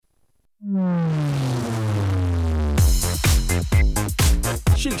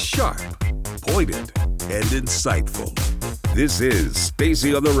She's sharp, pointed, and insightful. This is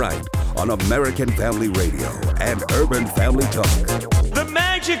Stacy on the Right on American Family Radio and Urban Family Talk. The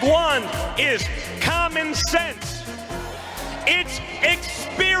magic wand is common sense. It's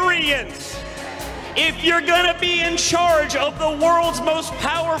experience. If you're going to be in charge of the world's most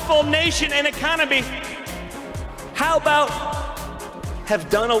powerful nation and economy, how about have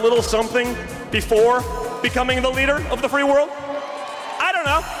done a little something before becoming the leader of the free world? I don't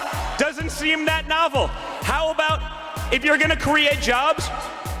know. Doesn't seem that novel. How about if you're going to create jobs,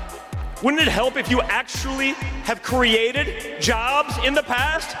 wouldn't it help if you actually have created jobs in the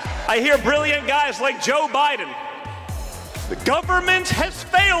past? I hear brilliant guys like Joe Biden. The government has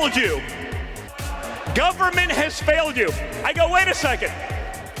failed you. Government has failed you. I go, wait a second.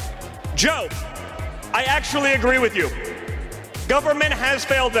 Joe, I actually agree with you. Government has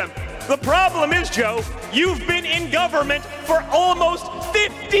failed them. The problem is, Joe, you've been in government for almost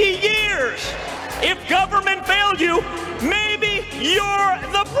 50 years. If government failed you, maybe you're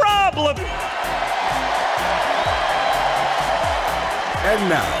the problem. And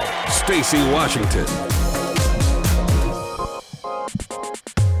now, Stacy Washington.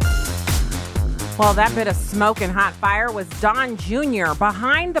 Well, that bit of smoke and hot fire was Don Jr.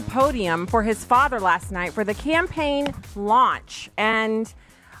 behind the podium for his father last night for the campaign launch. And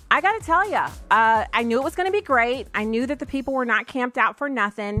I got to tell you, I knew it was going to be great. I knew that the people were not camped out for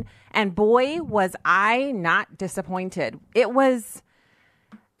nothing. And boy, was I not disappointed. It was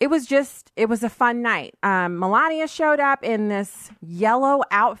a fun night. Melania showed up in this yellow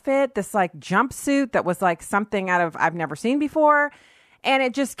outfit, this like jumpsuit that was like something out of I've never seen before. And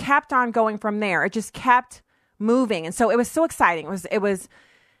it just kept on going from there. It just kept moving. And so it was so exciting.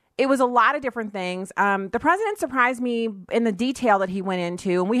 It was a lot of different things. The president surprised me in the detail that he went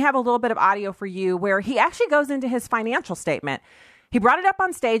into. And we have a little bit of audio for you where he actually goes into his financial statement. He brought it up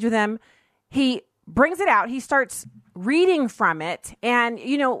on stage with him. He brings it out. He starts reading from it. And,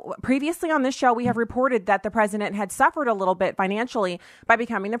 you know, previously on this show, we have reported that the president had suffered a little bit financially by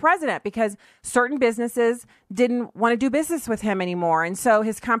becoming the president because certain businesses didn't want to do business with him anymore. And so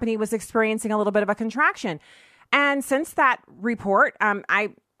his company was experiencing a little bit of a contraction. And since that report, I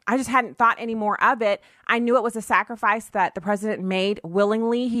just hadn't thought any more of it. I knew it was a sacrifice that the president made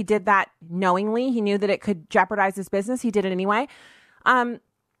willingly. He did that knowingly. He knew that it could jeopardize his business. He did it anyway.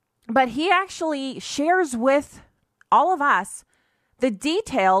 But he actually shares with all of us the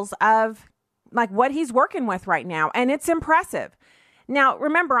details of like what he's working with right now. And it's impressive. Now,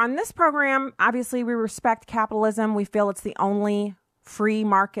 remember, on this program, obviously we respect capitalism. We feel it's the only free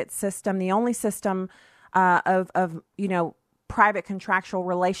market system, the only system of private contractual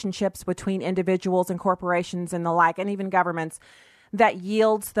relationships between individuals and corporations and the like, and even governments, that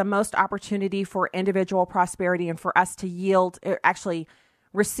yields the most opportunity for individual prosperity and for us to actually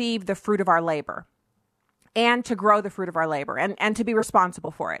receive the fruit of our labor and to grow the fruit of our labor and to be responsible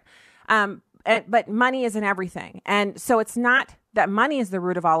for it. But money isn't everything. And so it's not that money is the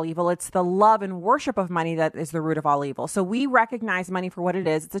root of all evil. It's the love and worship of money that is the root of all evil. So we recognize money for what it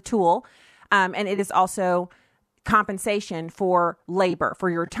is. It's a tool. And it is also compensation for labor, for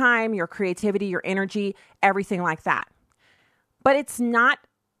your time, your creativity, your energy, everything like that. But it's not,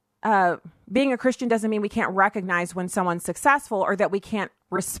 being a Christian doesn't mean we can't recognize when someone's successful or that we can't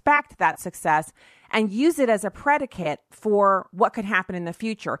respect that success and use it as a predicate for what could happen in the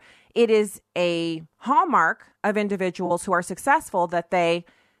future. It is a hallmark of individuals who are successful that they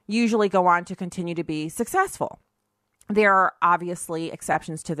usually go on to continue to be successful. There are obviously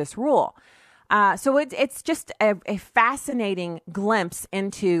exceptions to this rule. So it's just a fascinating glimpse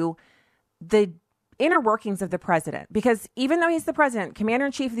into the inner workings of the president, because even though he's the president,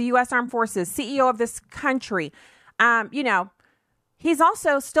 commander-in-chief of the U.S. Armed Forces, CEO of this country, he's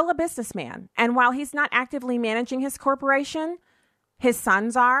also still a businessman. And while he's not actively managing his corporation, his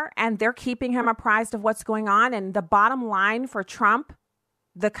sons are, and they're keeping him apprised of what's going on. And the bottom line for Trump,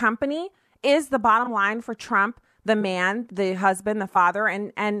 the company, is the bottom line for Trump, the man, the husband, the father,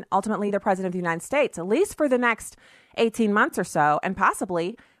 and ultimately the president of the United States, at least for the next 18 months or so, and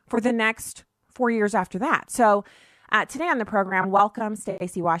possibly for the next 4 years after that. So today on the program, welcome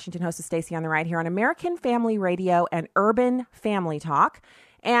Stacy Washington, host of Stacy on the Right here on American Family Radio and Urban Family Talk.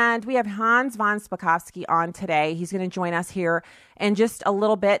 And we have Hans von Spakovsky on today. He's going to join us here in just a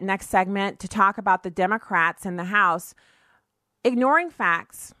little bit, next segment, to talk about the Democrats in the House ignoring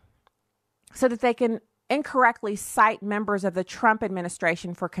facts so that they can incorrectly cite members of the Trump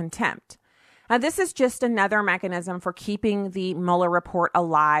administration for contempt. Now, this is just another mechanism for keeping the Mueller report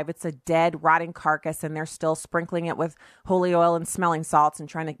alive. It's a dead, rotting carcass, and they're still sprinkling it with holy oil and smelling salts and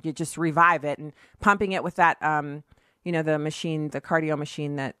trying to just revive it and pumping it with that, the machine, the cardio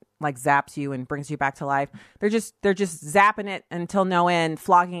machine that like zaps you and brings you back to life. They're just zapping it until no end,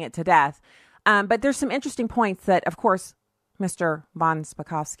 flogging it to death. But there's some interesting points that, of course, Mr. Von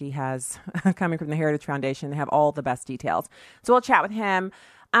Spakovsky has coming from the Heritage Foundation. They have all the best details. So we'll chat with him.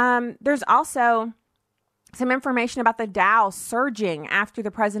 There's also some information about the Dow surging after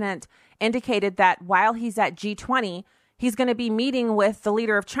the president indicated that while he's at G20, he's going to be meeting with the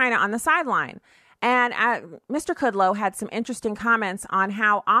leader of China on the sideline. And Mr. Kudlow had some interesting comments on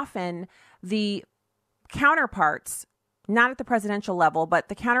how often the counterparts, not at the presidential level, but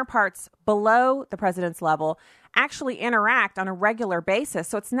the counterparts below the president's level, actually interact on a regular basis.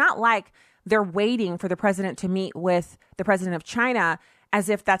 So it's not like they're waiting for the president to meet with the president of China as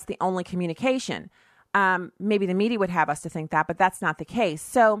if that's the only communication. Maybe the media would have us to think that, but that's not the case.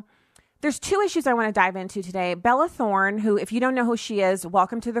 So there's two issues I want to dive into today. Bella Thorne, who, if you don't know who she is,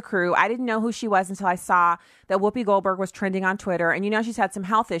 welcome to the crew. I didn't know who she was until I saw that Whoopi Goldberg was trending on Twitter. And she's had some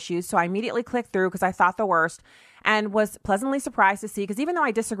health issues. So I immediately clicked through because I thought the worst and was pleasantly surprised to see, because even though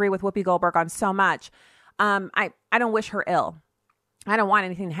I disagree with Whoopi Goldberg on so much, I don't wish her ill. I don't want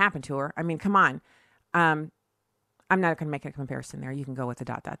anything to happen to her. I mean, come on. I'm not going to make a comparison there. You can go with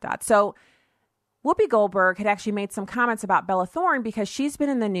the ... So Whoopi Goldberg had actually made some comments about Bella Thorne because she's been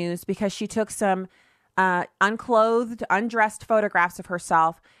in the news because she took some unclothed, undressed photographs of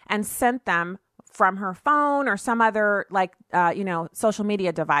herself and sent them from her phone or some other social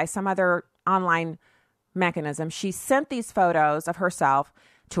media device, some other online mechanism. She sent these photos of herself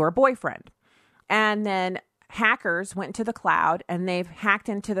to her boyfriend. And then hackers went to the cloud and they've hacked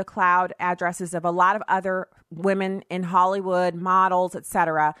into the cloud addresses of a lot of other women in Hollywood, models,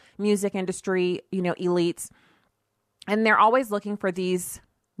 etc., music industry, elites. And they're always looking for these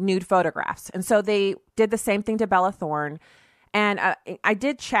nude photographs. And so they did the same thing to Bella Thorne. And I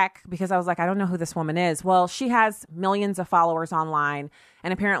did check because I was like, I don't know who this woman is. Well, she has millions of followers online.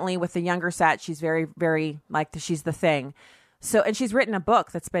 And apparently with the younger set, she's very, very she's the thing. So, and she's written a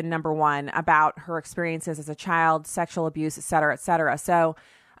book that's been #1 about her experiences as a child, sexual abuse, et cetera, et cetera. So,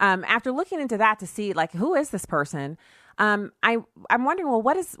 after looking into that to see who is this person, I'm wondering, well,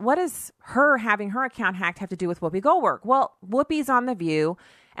 what is her having her account hacked have to do with Whoopi Goldberg? Well, Whoopi's on The View,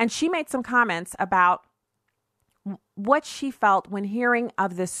 and she made some comments about what she felt when hearing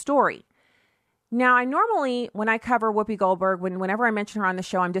of this story. Now, I normally, when I cover Whoopi Goldberg, whenever I mention her on the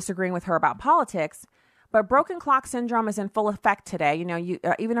show, I'm disagreeing with her about politics. But broken clock syndrome is in full effect today.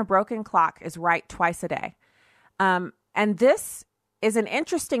 Even a broken clock is right twice a day. And this is an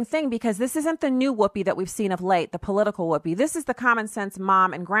interesting thing because this isn't the new Whoopi that we've seen of late, the political Whoopi. This is the common sense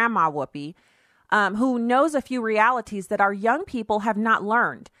mom and grandma Whoopi, who knows a few realities that our young people have not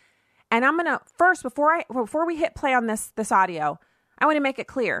learned. And I'm going to first, before we hit play on this audio, I want to make it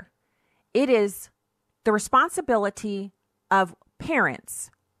clear. It is the responsibility of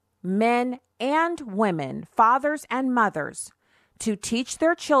parents, men and women, fathers and mothers, to teach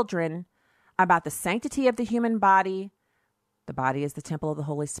their children about the sanctity of the human body. The body is the temple of the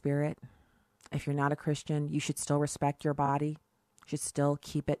Holy Spirit. If you're not a Christian, you should still respect your body. You should still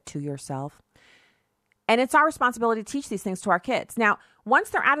keep it to yourself. And it's our responsibility to teach these things to our kids. Now,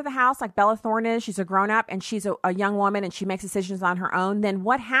 once they're out of the house, like Bella Thorne is, she's a grown-up and she's a young woman and she makes decisions on her own, then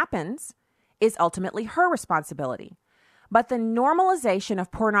what happens is ultimately her responsibility. But the normalization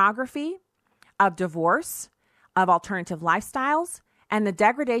of pornography, of divorce, of alternative lifestyles, and the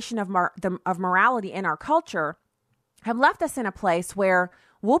degradation of morality in our culture have left us in a place where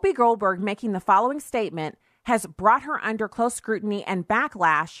Whoopi Goldberg making the following statement has brought her under close scrutiny and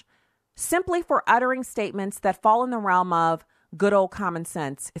backlash simply for uttering statements that fall in the realm of good old common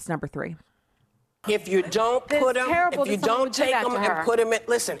sense. It's number 3. If you don't put them, if you don't take them and put them in,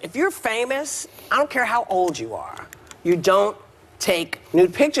 listen, if you're famous, I don't care how old you are, you don't take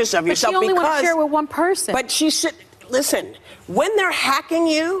nude pictures of yourself because... But she only want to share with one person. But she should, listen, when they're hacking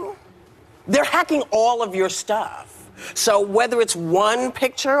you, they're hacking all of your stuff. So whether it's one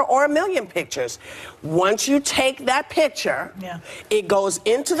picture or a million pictures, once you take that picture, it goes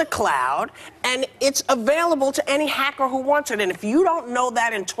into the cloud and it's available to any hacker who wants it. And if you don't know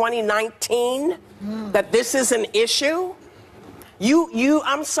that in 2019, that this is an issue,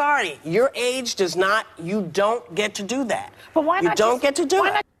 I'm sorry, your age does not, you don't get to do that. But why not? You don't get to do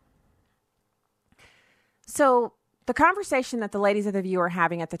it. So the conversation that the ladies of The View are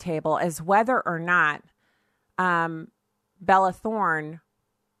having at the table is whether or not Bella Thorne,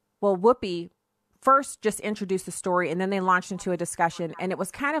 Whoopi first just introduced the story and then they launched into a discussion, and it was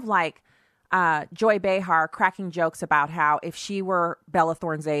kind of like Joy Behar cracking jokes about how if she were Bella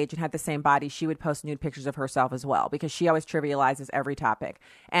Thorne's age and had the same body, she would post nude pictures of herself as well, because she always trivializes every topic.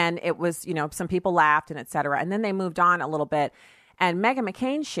 And it was, some people laughed and et cetera. And then they moved on a little bit. And Meghan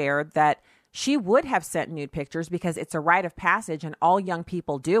McCain shared that she would have sent nude pictures because it's a rite of passage and all young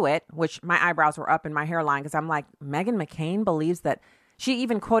people do it, which my eyebrows were up in my hairline because I'm like, Meghan McCain believes that. She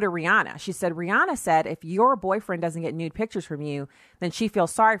even quoted Rihanna. She said, Rihanna said, if your boyfriend doesn't get nude pictures from you, then she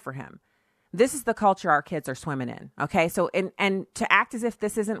feels sorry for him. This is the culture our kids are swimming in. Okay. So, and to act as if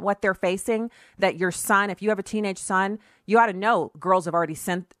this isn't what they're facing, that your son, if you have a teenage son, you ought to know girls have already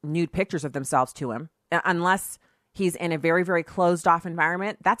sent nude pictures of themselves to him, unless he's in a very, very closed off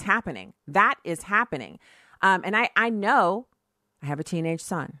environment. That's happening. That is happening. And I know I have a teenage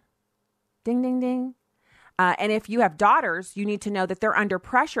son. Ding, ding, ding. And if you have daughters, you need to know that they're under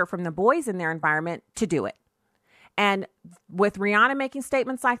pressure from the boys in their environment to do it. And with Rihanna making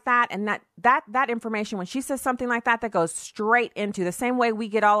statements like that, and that information, when she says something like that, that goes straight into the same way we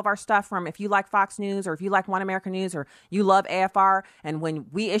get all of our stuff from, if you like Fox News or if you like One America News or you love AFR, and when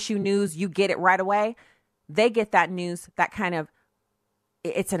we issue news, you get it right away. They get that news, that kind of,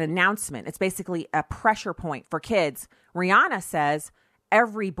 it's an announcement. It's basically a pressure point for kids. Rihanna says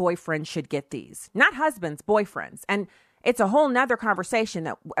every boyfriend should get these, not husbands, boyfriends. And it's a whole nother conversation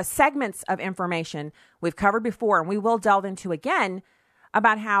that segments of information we've covered before, and we will delve into again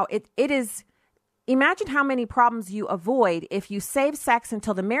about how it is. Imagine how many problems you avoid if you save sex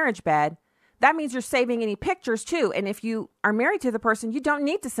until the marriage bed. That means you're saving any pictures too. And if you are married to the person, you don't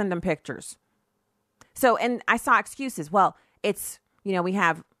need to send them pictures. So, and I saw excuses. Well, it's, we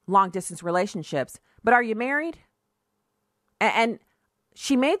have long distance relationships, but are you married? And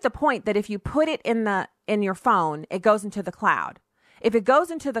she made the point that if you put it in your phone, it goes into the cloud. If it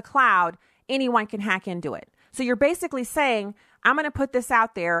goes into the cloud, anyone can hack into it. So you're basically saying, I'm going to put this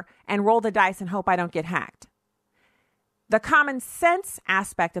out there and roll the dice and hope I don't get hacked. The common sense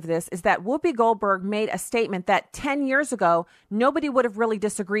aspect of this is that Whoopi Goldberg made a statement that 10 years ago, nobody would have really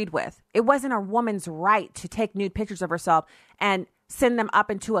disagreed with. It wasn't a woman's right to take nude pictures of herself and send them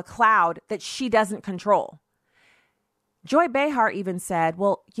up into a cloud that she doesn't control. Joy Behar even said,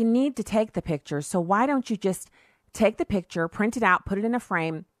 well, you need to take the pictures, so why don't you just take the picture, print it out, put it in a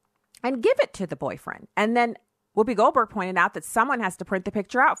frame, and give it to the boyfriend? And then Whoopi Goldberg pointed out that someone has to print the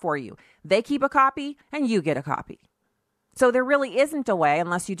picture out for you. They keep a copy, and you get a copy. So there really isn't a way,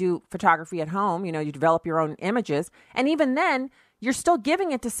 unless you do photography at home, you develop your own images, and even then, you're still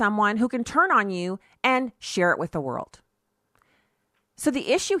giving it to someone who can turn on you and share it with the world. So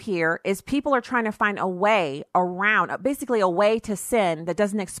the issue here is people are trying to find a way around, basically a way to sin that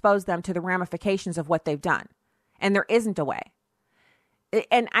doesn't expose them to the ramifications of what they've done. And there isn't a way.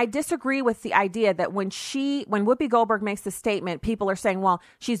 And I disagree with the idea that when Whoopi Goldberg makes the statement, people are saying, well,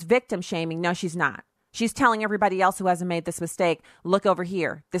 she's victim shaming. No, she's not. She's telling everybody else who hasn't made this mistake, look over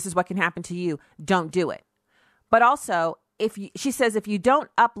here. This is what can happen to you. Don't do it. But also, she says if you don't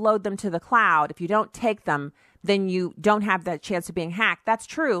upload them to the cloud, if you don't take them, then you don't have that chance of being hacked. That's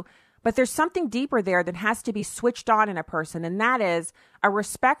true. But there's something deeper there that has to be switched on in a person. And that is a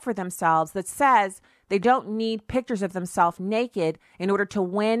respect for themselves that says they don't need pictures of themselves naked in order to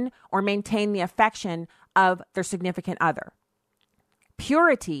win or maintain the affection of their significant other.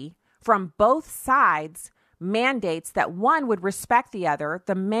 Purity from both sides mandates that one would respect the other.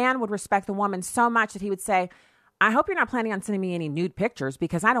 The man would respect the woman so much that he would say, I hope you're not planning on sending me any nude pictures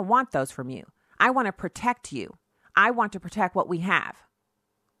because I don't want those from you. I want to protect you. I want to protect what we have.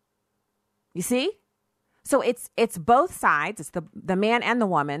 You see? So it's both sides. It's the man and the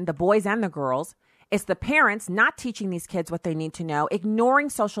woman, the boys and the girls. It's the parents not teaching these kids what they need to know,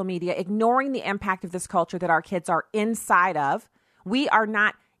 ignoring social media, ignoring the impact of this culture that our kids are inside of. We are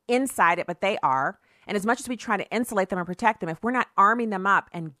not inside it, but they are. And as much as we try to insulate them and protect them, if we're not arming them up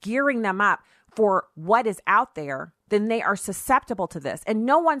and gearing them up for what is out there, then they are susceptible to this. And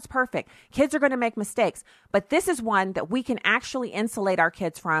no one's perfect. Kids are going to make mistakes. But this is one that we can actually insulate our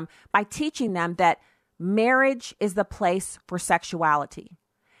kids from by teaching them that marriage is the place for sexuality.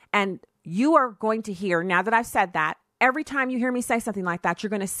 And you are going to hear, now that I've said that, every time you hear me say something like that, you're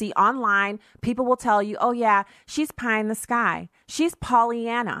going to see online, people will tell you, oh yeah, she's pie in the sky. She's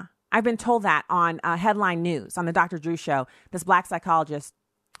Pollyanna. I've been told that on Headline News on the Dr. Drew Show. This black psychologist,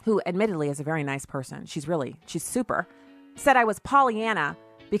 who admittedly is a very nice person, she's super, said I was Pollyanna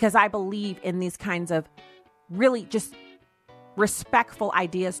because I believe in these kinds of really just respectful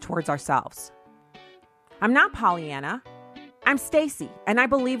ideas towards ourselves. I'm not Pollyanna. I'm Stacy, and I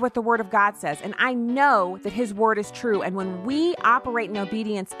believe what the Word of God says, and I know that His Word is true. And when we operate in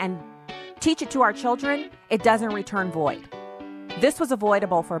obedience and teach it to our children, it doesn't return void. This was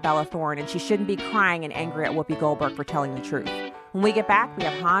avoidable for Bella Thorne, and she shouldn't be crying and angry at Whoopi Goldberg for telling the truth. When we get back, we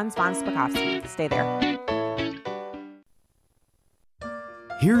have Hans von Spakovsky. Stay there.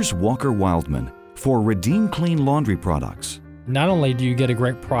 Here's Walker Wildman for Redeem Clean laundry products. Not only do you get a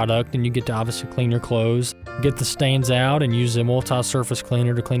great product and you get to obviously clean your clothes, get the stains out and use a multi-surface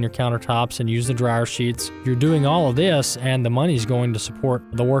cleaner to clean your countertops and use the dryer sheets. You're doing all of this and the money's going to support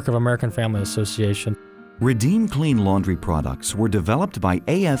the work of American Family Association. Redeem Clean laundry products were developed by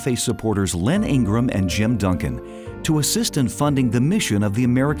AFA supporters Len Ingram and Jim Duncan to assist in funding the mission of the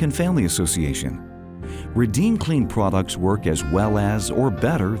American Family Association. Redeem Clean products work as well as or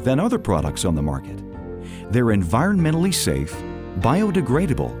better than other products on the market. They're environmentally safe,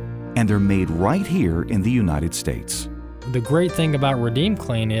 biodegradable, and they're made right here in the United States. The great thing about Redeem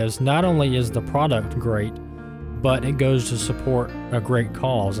Clean is not only is the product great, but it goes to support a great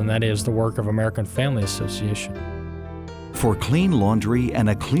cause, and that is the work of American Family Association. For clean laundry and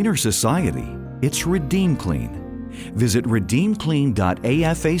a cleaner society, it's Redeem Clean. Visit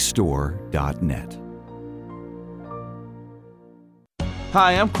redeemclean.afastore.net.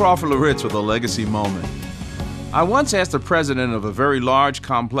 Hi, I'm Crawford Loritz with a Legacy Moment. I once asked the president of a very large,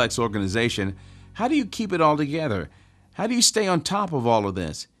 complex organization, how do you keep it all together? How do you stay on top of all of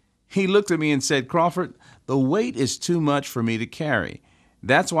this? He looked at me and said, Crawford, the weight is too much for me to carry.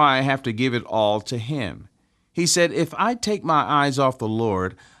 That's why I have to give it all to Him. He said, if I take my eyes off the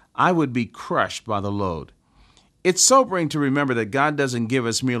Lord, I would be crushed by the load. It's sobering to remember that God doesn't give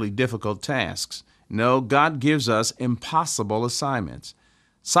us merely difficult tasks. No, God gives us impossible assignments.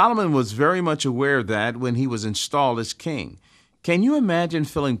 Solomon was very much aware of that when he was installed as king. Can you imagine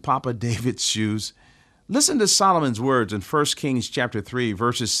filling Papa David's shoes? Listen to Solomon's words in 1 Kings chapter 3,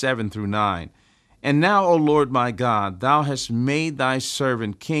 verses 7 through 9. And now, O Lord my God, thou hast made thy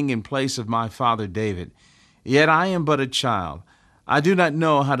servant king in place of my father David. Yet I am but a child. I do not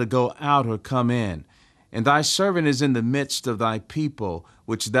know how to go out or come in. And thy servant is in the midst of thy people,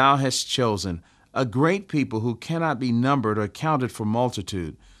 which thou hast chosen, a great people who cannot be numbered or counted for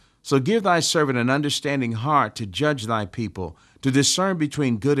multitude. So give thy servant an understanding heart to judge thy people, to discern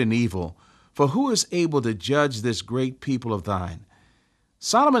between good and evil. For who is able to judge this great people of thine?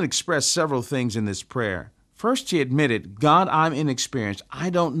 Solomon expressed several things in this prayer. First, he admitted, God, I'm inexperienced. I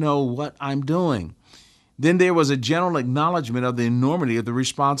don't know what I'm doing. Then there was a general acknowledgement of the enormity of the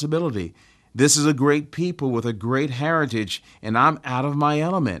responsibility. This is a great people with a great heritage, and I'm out of my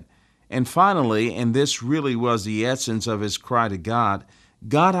element. And finally, and this really was the essence of his cry to God,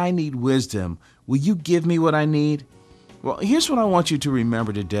 God, I need wisdom. Will you give me what I need? Well, here's what I want you to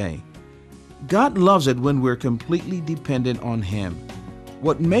remember today. God loves it when we're completely dependent on Him.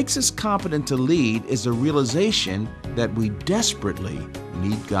 What makes us competent to lead is the realization that we desperately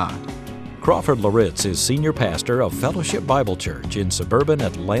need God. Crawford Loritz is senior pastor of Fellowship Bible Church in suburban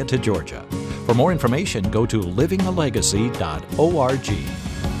Atlanta, Georgia. For more information, go to livingalegacy.org.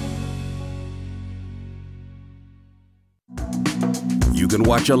 You can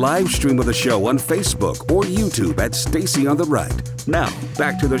watch a live stream of the show on Facebook or YouTube at Stacy on the Right. Now,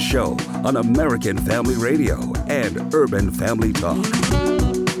 back to the show on American Family Radio and Urban Family Talk.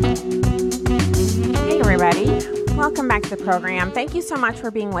 Hey, everybody. Welcome back to the program. Thank you so much for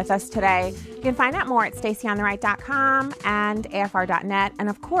being with us today. You can find out more at stacyontheright.com and afr.net, and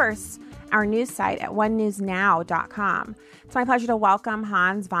of course, our news site at onenewsnow.com. It's my pleasure to welcome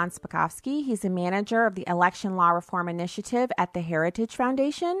Hans von Spakovsky. He's the manager of the Election Law Reform Initiative at the Heritage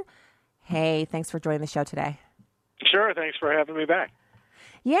Foundation. Hey, thanks for joining the show today. Sure, thanks for having me back.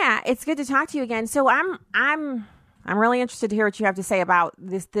 Yeah, it's good to talk to you again. So I'm really interested to hear what you have to say about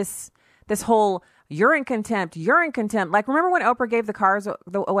this whole you're in contempt. Like, remember when Oprah gave the cars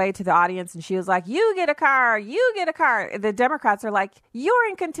away to the audience and she was like, you get a car. The Democrats are like, you're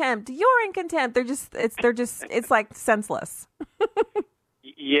in contempt. It's like senseless.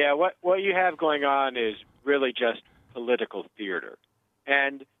 Yeah, what you have going on is really just political theater.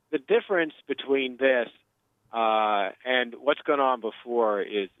 And the difference between this and what's gone on before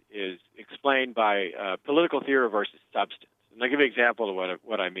is explained by political theater versus substance. And I'll give you an example of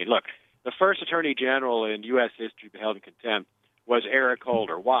what I mean. Look, the first attorney general in U.S. history held in contempt was Eric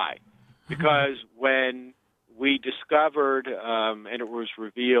Holder. Why? Because when we discovered and it was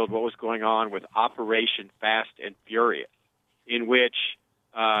revealed what was going on with Operation Fast and Furious, in which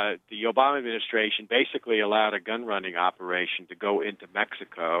the Obama administration basically allowed a gun-running operation to go into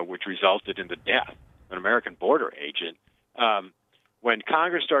Mexico, which resulted in the death of an American border agent. When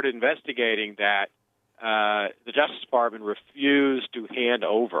Congress started investigating that, the Justice Department refused to hand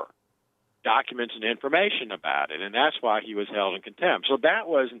over documents and information about it, and that's why he was held in contempt. So that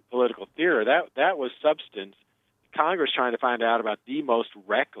wasn't political theater. That was substance, Congress trying to find out about the most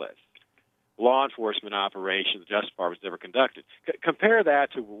reckless law enforcement operation the Justice Department's ever conducted. Compare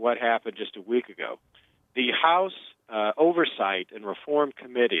that to what happened just a week ago. The House Oversight and Reform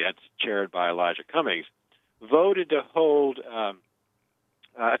Committee, that's chaired by Elijah Cummings, voted to hold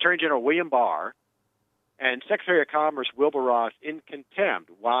Attorney General William Barr and Secretary of Commerce Wilbur Ross in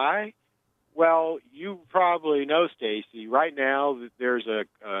contempt. Why? Well, you probably know, Stacey, right now there's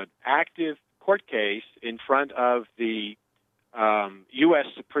an active court case in front of the U.S.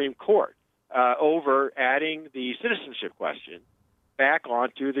 Supreme Court over adding the citizenship question back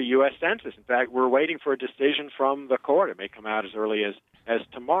onto the U.S. Census. In fact, we're waiting for a decision from the court. It may come out as early as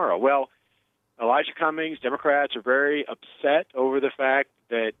tomorrow. Well, Elijah Cummings, Democrats are very upset over the fact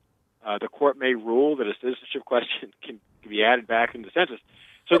that the court may rule that a citizenship question can be added back into the census.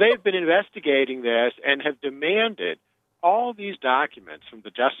 So they've been investigating this and have demanded all these documents from the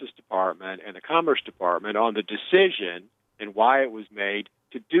Justice Department and the Commerce Department on the decision and why it was made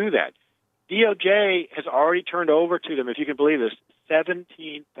to do that. DOJ has already turned over to them, if you can believe this,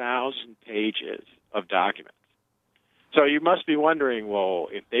 17,000 pages of documents. So you must be wondering, well,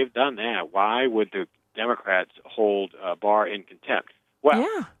 if they've done that, why would the Democrats hold Barr in contempt?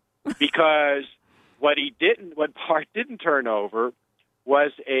 Well, because what Barr didn't turn over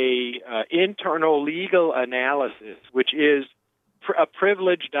was a internal legal analysis, which is a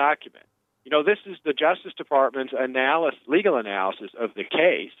privileged document. You know, this is the Justice Department's legal analysis of the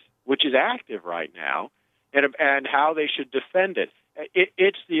case, which is active right now, and how they should defend it.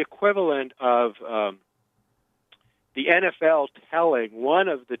 It's the equivalent of the NFL telling one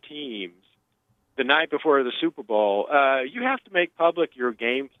of the teams the night before the Super Bowl, you have to make public your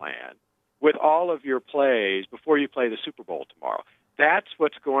game plan with all of your plays before you play the Super Bowl tomorrow. That's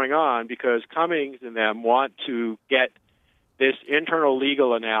what's going on because Cummings and them want to get this internal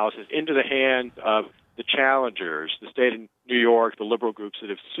legal analysis into the hands of the challengers, the state of New York, the liberal groups that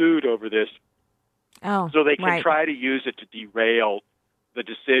have sued over this, so they can try to use it to derail the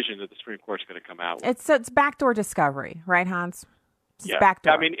decision that the Supreme Court's going to come out with. It's backdoor discovery, right, Hans? Yeah.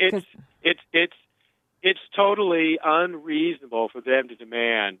 Backdoor. I mean, it's totally unreasonable for them to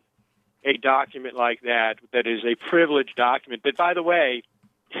demand a document like that is a privileged document. But by the way,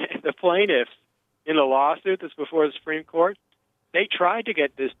 the plaintiffs in the lawsuit that's before the Supreme Court, they tried to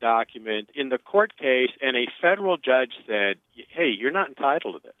get this document in the court case, and a federal judge said, hey, you're not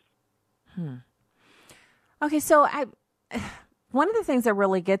entitled to this. Okay, so one of the things that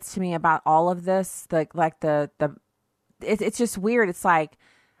really gets to me about all of this, it's just weird. It's like,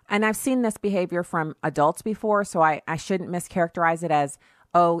 and I've seen this behavior from adults before, so I shouldn't mischaracterize it as,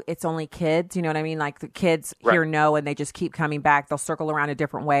 oh, it's only kids. You know what I mean? Like the kids hear no and they just keep coming back. They'll circle around a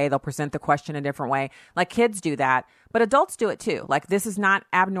different way. They'll present the question a different way. Like kids do that, but adults do it too. Like this is not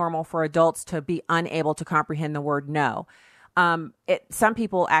abnormal for adults to be unable to comprehend the word no. Some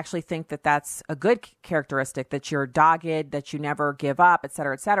people actually think that that's a good characteristic, that you're dogged, that you never give up, et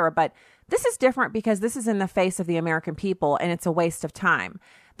cetera, et cetera. But this is different because this is in the face of the American people and it's a waste of time.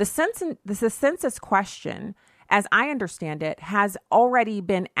 The census question, as I understand it, has already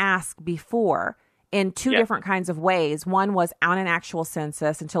been asked before in two different kinds of ways. One was on an actual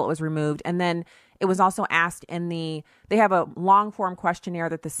census until it was removed. And then it was also asked they have a long form questionnaire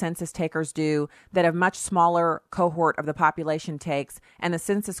that the census takers do that a much smaller cohort of the population takes. And the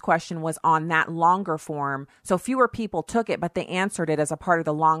census question was on that longer form. So fewer people took it, but they answered it as a part of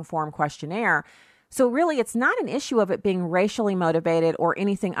the long form questionnaire. So really, it's not an issue of it being racially motivated or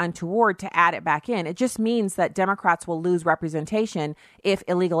anything untoward to add it back in. It just means that Democrats will lose representation if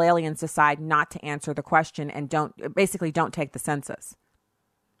illegal aliens decide not to answer the question and don't take the census.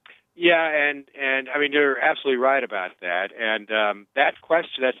 Yeah, and I mean, you're absolutely right about that. And that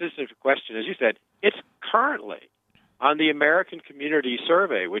citizenship question, as you said, it's currently on the American Community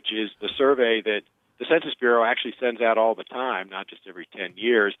Survey, which is the survey that the Census Bureau actually sends out all the time, not just every 10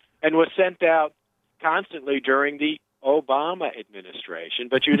 years, and was sent out constantly during the Obama administration,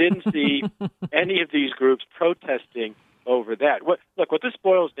 but you didn't see any of these groups protesting over that. What this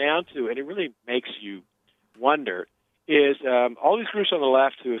boils down to, and it really makes you wonder, is all these groups on the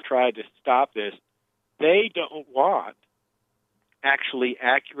left who have tried to stop this, they don't want actually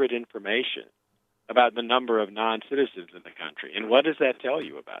accurate information about the number of non-citizens in the country. And what does that tell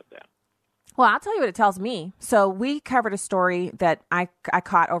you about them? Well, I'll tell you what it tells me. So we covered a story that I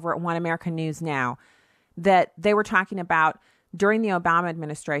caught over at One American News Now that they were talking about during the Obama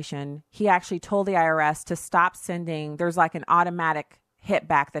administration. He actually told the IRS to stop sending. There's like an automatic hit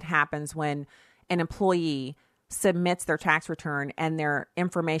back that happens when an employee submits their tax return and their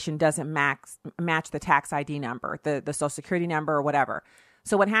information doesn't match the tax ID number, the Social Security number or whatever.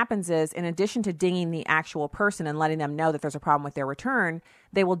 So what happens is, in addition to dinging the actual person and letting them know that there's a problem with their return,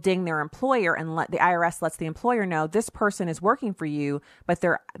 they will ding their employer, and the IRS lets the employer know this person is working for you, but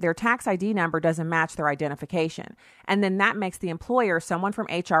their tax ID number doesn't match their identification. And then that makes the employer, someone from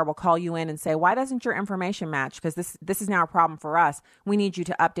HR will call you in and say, why doesn't your information match? Because this is now a problem for us. We need you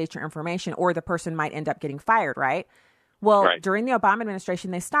to update your information, or the person might end up getting fired, right? Well, during the Obama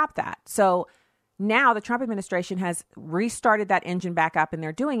administration, they stopped that. So now the Trump administration has restarted that engine back up, and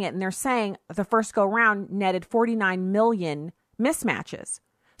they're doing it. And they're saying the first go round netted 49 million mismatches.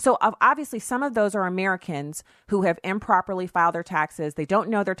 So obviously some of those are Americans who have improperly filed their taxes. They don't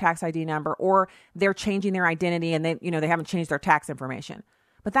know their tax ID number, or they're changing their identity and they haven't changed their tax information.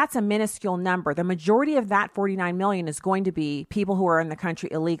 But that's a minuscule number. The majority of that 49 million is going to be people who are in the country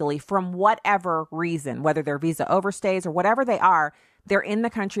illegally from whatever reason, whether their visa overstays or whatever they are. They're in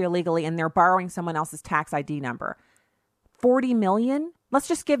the country illegally and they're borrowing someone else's tax ID number. 40 million? Let's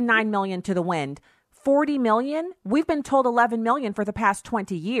just give 9 million to the wind. 40 million? We've been told 11 million for the past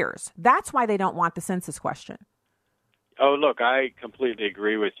 20 years. That's why they don't want the census question. Oh, look, I completely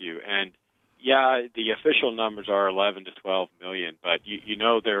agree with you. And yeah, the official numbers are 11 to 12 million, but you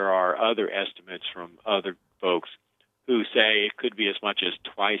know there are other estimates from other folks who say it could be as much as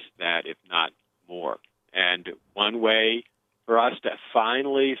twice that, if not more. And one way for us to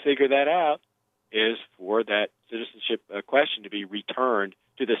finally figure that out is for that citizenship question to be returned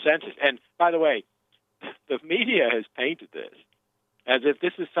to the census. And by the way, the media has painted this as if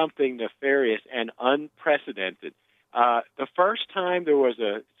this is something nefarious and unprecedented. The first time there was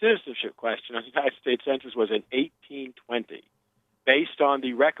a citizenship question on the United States Census was in 1820, based on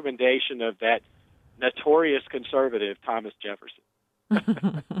the recommendation of that notorious conservative, Thomas Jefferson.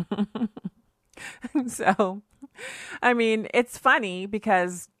 So, I mean, it's funny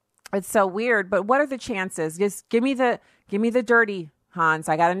because it's so weird, but what are the chances? Just give me the dirty, Hans.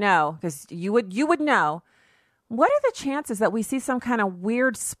 I got to know, because you would know. What are the chances that we see some kind of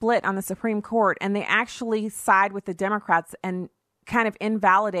weird split on the Supreme Court and they actually side with the Democrats and kind of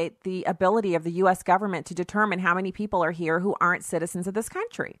invalidate the ability of the U.S. government to determine how many people are here who aren't citizens of this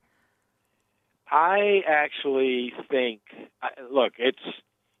country? I actually think, look, it's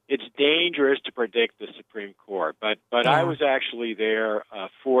dangerous to predict the Supreme Court, but yeah. I was actually there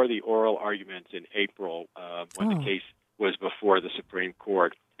for the oral arguments in April when the case was before the Supreme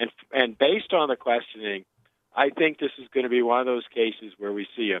Court. And based on the questioning, I think this is going to be one of those cases where we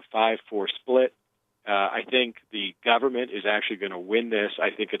see a 5-4 split. I think the government is actually going to win this. I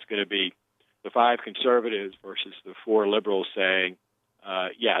think it's going to be the 5 conservatives versus the 4 liberals saying,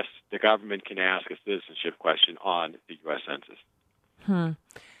 yes, the government can ask a citizenship question on the U.S. Census.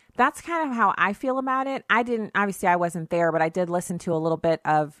 That's kind of how I feel about it. Obviously I wasn't there, but I did listen to a little bit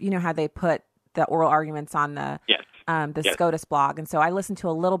of, how they put the oral arguments on the SCOTUS blog. And so I listened to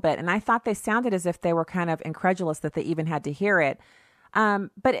a little bit, and I thought they sounded as if they were kind of incredulous that they even had to hear it. But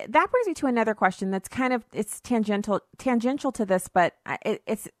that brings me to another question that's it's tangential to this, but I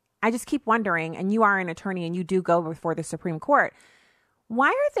just keep wondering, and you are an attorney and you do go before the Supreme Court. Why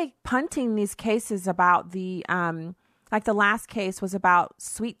are they punting these cases about the, like the last case was about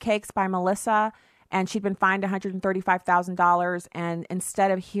Sweet Cakes by Melissa, and she'd been fined $135,000. And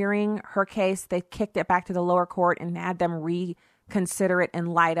instead of hearing her case, they kicked it back to the lower court and had them reconsider it in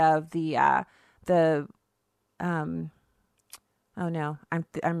light of the Colorado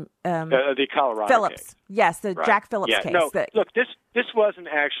Phillips case. Yes, the right. Jack Phillips case. No, look, this was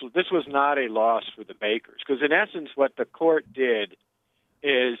not a loss for the bakers, because in essence what the court did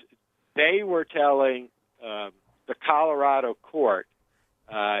is they were telling the Colorado court,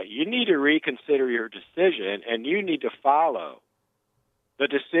 you need to reconsider your decision, and you need to follow the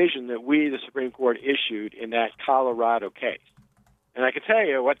decision that we, the Supreme Court, issued in that Colorado case. And I can tell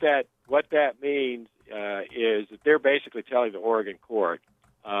you what that means is that they're basically telling the Oregon court,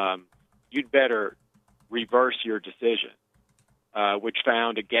 you'd better reverse your decision, which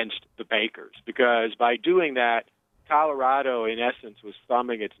found against the bakers, because by doing that, Colorado, in essence, was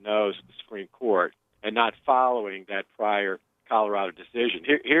thumbing its nose at the Supreme Court and not following that prior Colorado decision.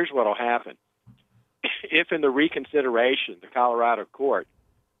 Here's what will happen. If in the reconsideration the Colorado court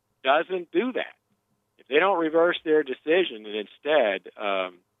doesn't do that, if they don't reverse their decision and instead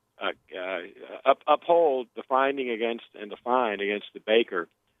uphold the finding against and the fine against the baker,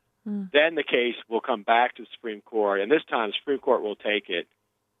 then the case will come back to the Supreme Court, and this time the Supreme Court will take it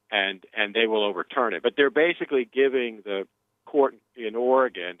and they will overturn it. But they're basically giving the court in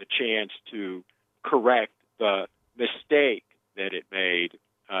Oregon the chance to correct the mistake that it made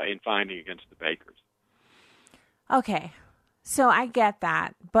in finding against the bakers. Okay. So I get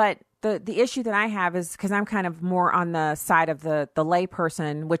that, but the issue that I have is because I'm kind of more on the side of the lay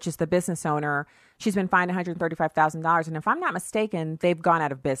person, which is the business owner. She's been fined $135,000, and if I'm not mistaken, they've gone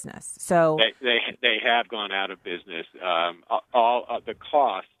out of business. So they have gone out of business. All the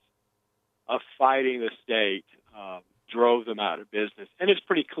costs of fighting the state drove them out of business, and it's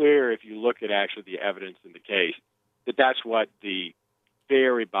pretty clear if you look at actually the evidence in the case that that's what the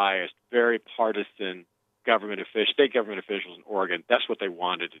very biased, very partisan state government officials in Oregon, that's what they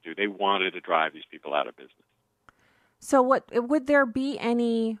wanted to do. They wanted to drive these people out of business. So would there be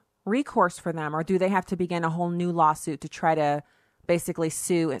any recourse for them, or do they have to begin a whole new lawsuit to try to basically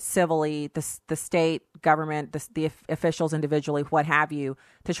sue civilly the state government, the officials individually, what have you,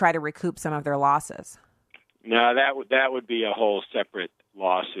 to try to recoup some of their losses? No, that would be a whole separate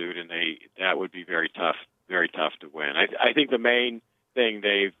lawsuit, and that would be very tough to win. I think the main thing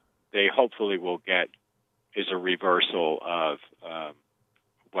they hopefully will get is a reversal of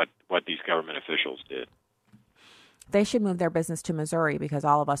what these government officials did. They should move their business to Missouri because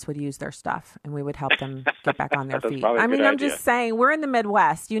all of us would use their stuff and we would help them get back on their feet. I mean, I'm just saying, we're in the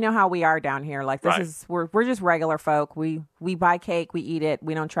Midwest. You know how we are down here. Like we're just regular folk. We buy cake, we eat it.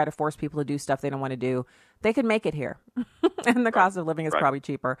 We don't try to force people to do stuff they don't want to do. They could make it here, and the cost of living is probably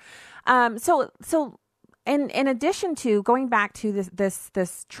cheaper. So in addition to going back to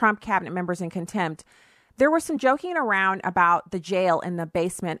this Trump cabinet members in contempt, there was some joking around about the jail in the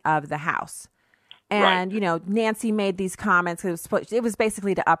basement of the House. And, Nancy made these comments. It was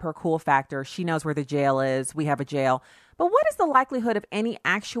basically to up her cool factor. She knows where the jail is. We have a jail. But what is the likelihood of any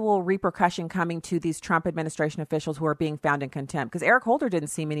actual repercussion coming to these Trump administration officials who are being found in contempt? Because Eric Holder didn't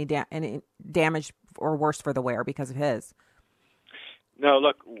seem any damage or worse for the wear because of his. No,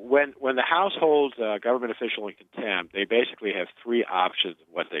 look, when the House holds a government official in contempt, they basically have three options of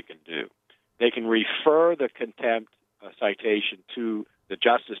what they can do. They can refer the contempt citation to the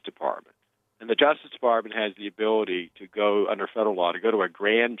Justice Department. And the Justice Department has the ability to go, under federal law, to go to a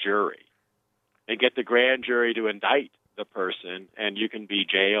grand jury and get the grand jury to indict the person, and you can be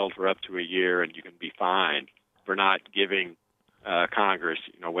jailed for up to a year, and you can be fined for not giving Congress,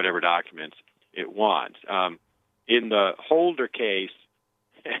 whatever documents it wants. In the Holder case,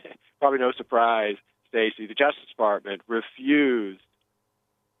 probably no surprise, Stacey, the Justice Department refused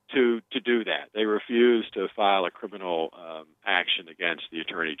to do that. They refused to file a criminal action against the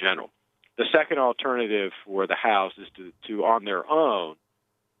Attorney General. The second alternative for the House is to on their own,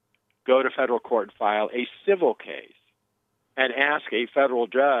 go to federal court and file a civil case and ask a federal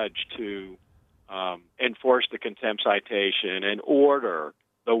judge to enforce the contempt citation and order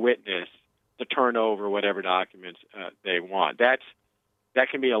the witness to turn over whatever documents they want. That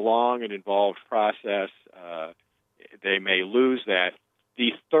can be a long and involved process. They may lose that.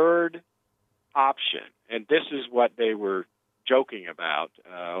 The third option, and this is what they were joking about,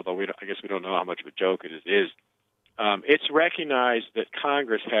 although I guess we don't know how much of a joke it is it's recognized that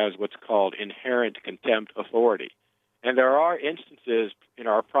Congress has what's called inherent contempt authority. And there are instances in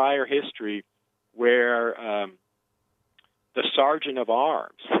our prior history where the Sergeant of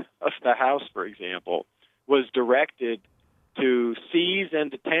Arms of the House, for example, was directed to seize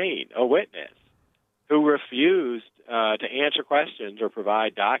and detain a witness who refused to answer questions or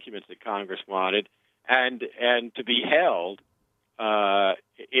provide documents that Congress wanted, and to be held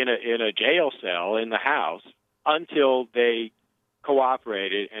in a jail cell in the House until they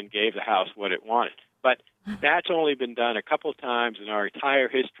cooperated and gave the House what it wanted. But that's only been done a couple of times in our entire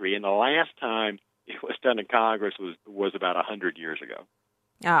history, and the last time it was done in Congress was about 100 years ago.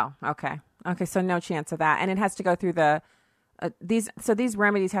 Oh, okay. Okay, so no chance of that. And it has to go through these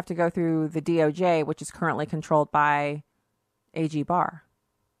remedies have to go through the DOJ, which is currently controlled by AG Barr.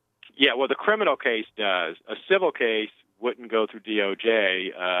 Yeah, well, the criminal case does. A civil case wouldn't go through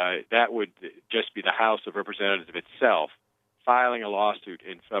DOJ. That would just be the House of Representatives itself filing a lawsuit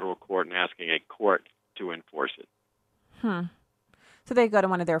in federal court and asking a court to enforce it. So they go to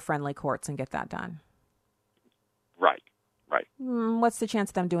one of their friendly courts and get that done. Right. What's the chance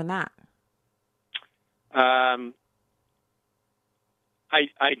of them doing that? I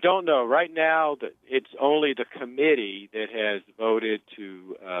don't know. Right now, it's only the committee that has voted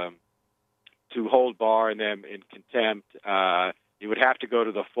to hold Barr and them in contempt. You would have to go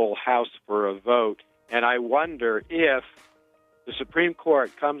to the full House for a vote. And I wonder if the Supreme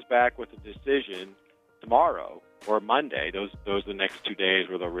Court comes back with a decision tomorrow or Monday, those are the next 2 days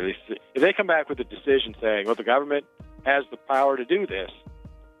where they'll release it. If they come back with a decision saying, well, the government has the power to do this,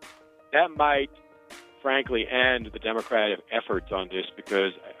 that might, frankly, end the Democratic efforts on this,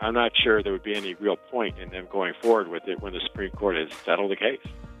 because I'm not sure there would be any real point in them going forward with it when the Supreme Court has settled the case.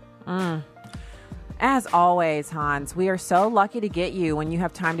 As always, Hans, we are so lucky to get you when you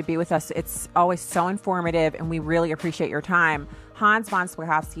have time to be with us. It's always so informative, and we really appreciate your time. Hans von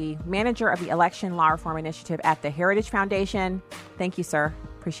Spakovsky, manager of the Election Law Reform Initiative at the Heritage Foundation. Thank you, sir.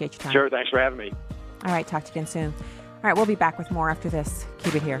 Appreciate your time. Sure. Thanks for having me. All right. Talk to you again soon. All right. We'll be back with more after this.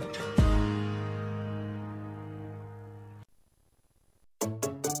 Keep it here.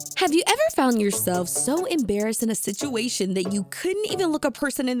 Have you ever found yourself so embarrassed in a situation that you couldn't even look a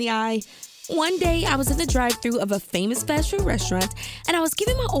person in the eye? One day, I was in the drive-thru of a famous fast food restaurant, and I was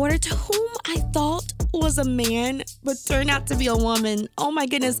giving my order to whom I thought was a man, but turned out to be a woman. Oh my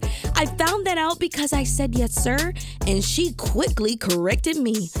goodness. I found that out because I said yes, sir, and she quickly corrected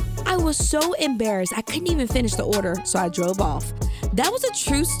me. I was so embarrassed, I couldn't even finish the order, so I drove off. That was a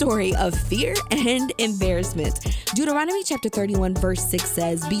true story of fear and embarrassment. Deuteronomy chapter 31 verse 6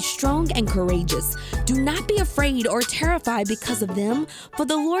 says, "Be strong and courageous. Do not be afraid or terrified because of them, for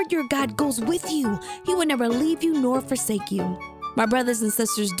the Lord your God goes with you. He will never leave you nor forsake you." My brothers and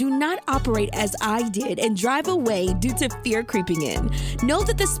sisters, do not operate as I did and drive away due to fear creeping in. Know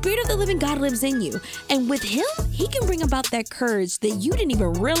that the Spirit of the living God lives in you, and with Him, He can bring about that courage that you didn't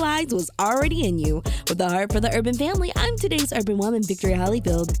even realize was already in you. With a heart for the urban family, I'm today's urban woman, Victoria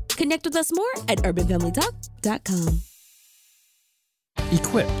Hollyfield. Connect with us more at urbanfamilytalk.com.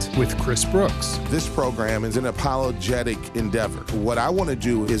 Equipped with Chris Brooks. This program is an apologetic endeavor. What I want to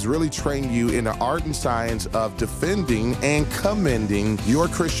do is really train you in the art and science of defending and commending your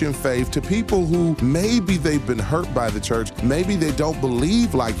Christian faith to people who maybe they've been hurt by the church, maybe they don't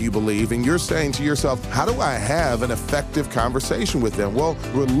believe like you believe, and you're saying to yourself, how do I have an effective conversation with them? Well,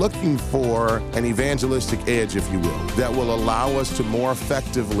 we're looking for an evangelistic edge, if you will, that will allow us to more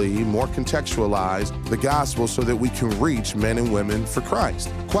effectively, more contextualize the gospel so that we can reach men and women for Christ.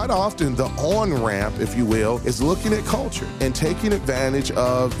 Quite often, the on-ramp, if you will, is looking at culture and taking advantage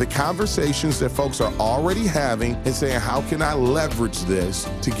of the conversations that folks are already having and saying, how can I leverage this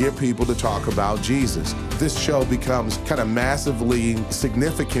to get people to talk about Jesus? This show becomes kind of massively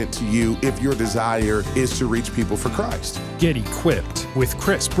significant to you if your desire is to reach people for Christ. Get equipped with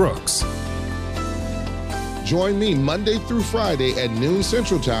Chris Brooks. Join me Monday through Friday at noon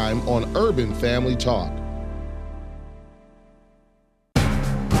Central Time on Urban Family Talk.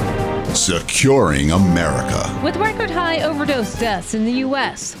 Securing America. With record-high overdose deaths in the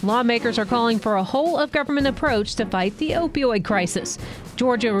U.S., lawmakers are calling for a whole-of-government approach to fight the opioid crisis.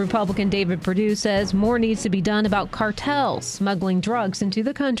 Georgia Republican David Perdue says more needs to be done about cartels smuggling drugs into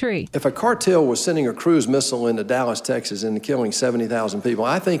the country. If a cartel was sending a cruise missile into Dallas, Texas, and killing 70,000 people,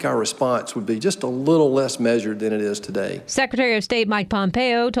 I think our response would be just a little less measured than it is today. Secretary of State Mike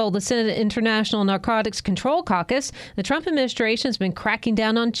Pompeo told the Senate International Narcotics Control Caucus the Trump administration has been cracking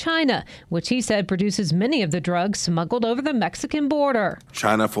down on China, which he said produces many of the drugs smuggled over the Mexican border.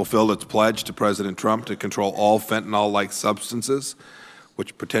 China fulfilled its pledge to President Trump to control all fentanyl-like substances,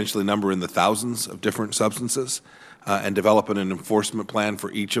 which potentially number in the thousands of different substances, and develop an enforcement plan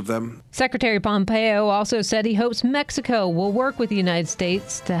for each of them. Secretary Pompeo also said he hopes Mexico will work with the United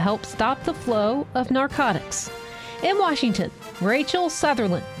States to help stop the flow of narcotics. In Washington, Rachel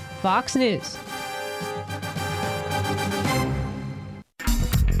Sutherland, Fox News.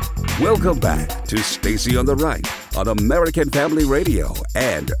 Welcome back to Stacy on the Right on American Family Radio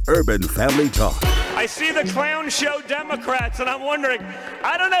and Urban Family Talk. I see the clown show Democrats, and I'm wondering,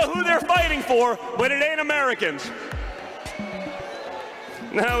 I don't know who they're fighting for, but it ain't Americans.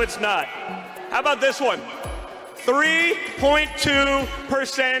 No, it's not. How about this one? 3.2%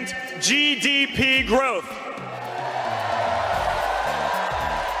 GDP growth.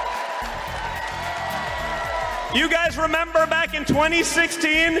 You guys remember back in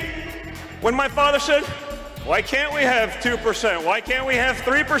 2016 when my father said, why can't we have 2%? Why can't we have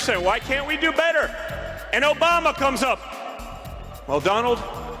 3%? Why can't we do better? And Obama comes up. Well, Donald,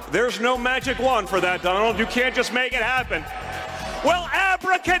 there's no magic wand for that, Donald. You can't just make it happen. Well,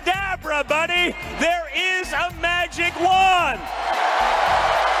 abracadabra, buddy. There is a magic wand.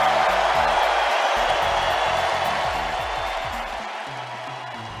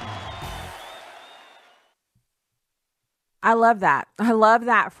 I love that. I love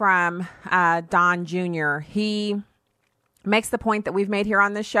that from Don Jr. He makes the point that we've made here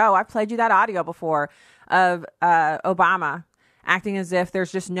on this show. I've played you that audio before of Obama acting as if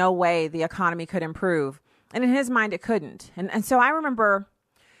there's just no way the economy could improve. And in his mind, it couldn't. And so I remember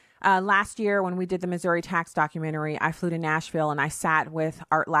last year when we did the Missouri tax documentary, I flew to Nashville and I sat with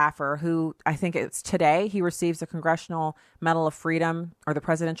Art Laffer, who I think it's today, he receives the Congressional Medal of Freedom or the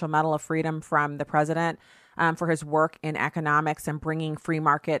Presidential Medal of Freedom from the president for his work in economics and bringing free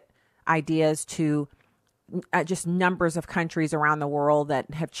market ideas to just numbers of countries around the world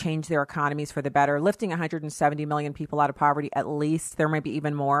that have changed their economies for the better, lifting 170 million people out of poverty, at least. There might be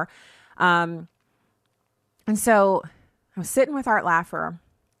even more. And so I was sitting with Art Laffer,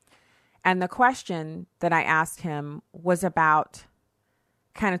 and the question that I asked him was about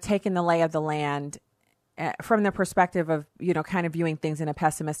kind of taking the lay of the land from the perspective of, kind of viewing things in a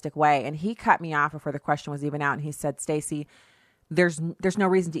pessimistic way. And he cut me off before the question was even out. And he said, Stacey, there's no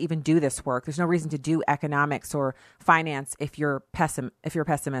reason to even do this work. There's no reason to do economics or finance if you're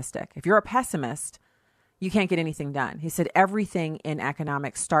pessimistic. If you're a pessimist, you can't get anything done. He said everything in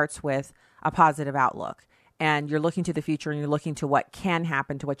economics starts with a positive outlook. And you're looking to the future and you're looking to what can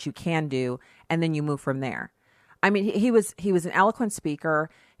happen, to what you can do, and then you move from there. I mean, he was an eloquent speaker.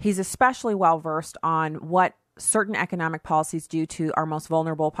 He's especially well-versed on what certain economic policies do to our most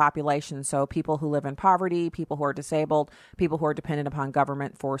vulnerable populations. So people who live in poverty, people who are disabled, people who are dependent upon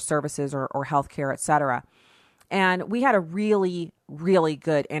government for services or healthcare, et cetera. And we had a really, really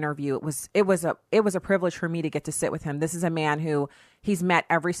good interview. It was a privilege for me to get to sit with him. This is a man who he's met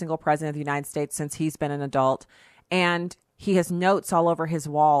every single president of the United States since he's been an adult. And he has notes all over his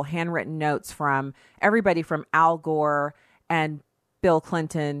wall, handwritten notes from everybody from Al Gore and Bill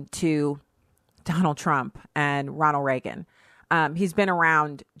Clinton to Donald Trump and Ronald Reagan. He's been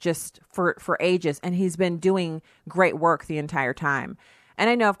around just for ages, and he's been doing great work the entire time. And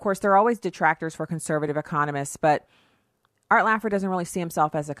I know, of course, there are always detractors for conservative economists, but Art Laffer doesn't really see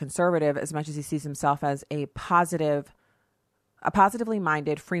himself as a conservative as much as he sees himself as a positively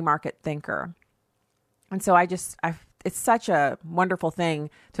minded free market thinker. And so it's such a wonderful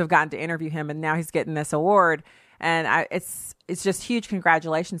thing to have gotten to interview him, and now he's getting this award. And it's just huge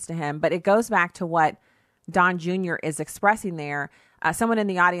congratulations to him. But it goes back to what Don Jr. is expressing there. Someone in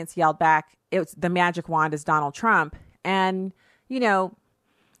the audience yelled back, the magic wand is Donald Trump. And,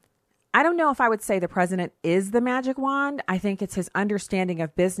 I don't know if I would say the president is the magic wand. I think it's his understanding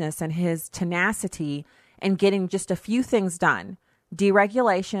of business and his tenacity in getting just a few things done.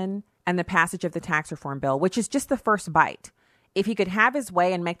 Deregulation and the passage of the tax reform bill, which is just the first bite. If he could have his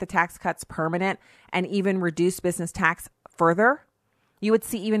way and make the tax cuts permanent and even reduce business tax further, you would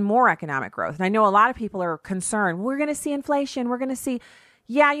see even more economic growth. And I know a lot of people are concerned. We're going to see inflation. We're going to see,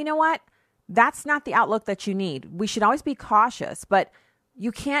 you know what? That's not the outlook that you need. We should always be cautious, but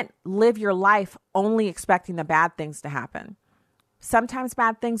you can't live your life only expecting the bad things to happen. Sometimes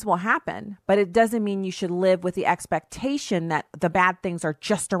bad things will happen, but it doesn't mean you should live with the expectation that the bad things are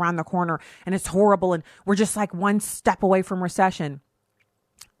just around the corner and it's horrible and we're just like one step away from recession.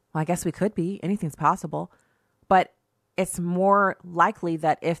 Well, I guess we could be. Anything's possible. But it's more likely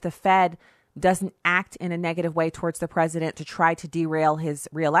that if the Fed doesn't act in a negative way towards the president to try to derail his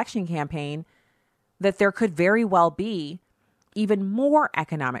reelection campaign, that there could very well be even more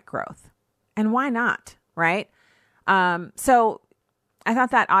economic growth. And why not, right? So I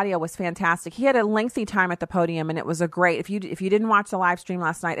thought that audio was fantastic. He had a lengthy time at the podium, and it was a great. If you didn't watch the live stream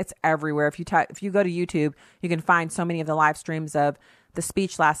last night, it's everywhere. If you go to YouTube, you can find so many of the live streams of the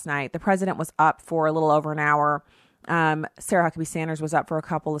speech last night. The president was up for a little over an hour. Sarah Huckabee Sanders was up for a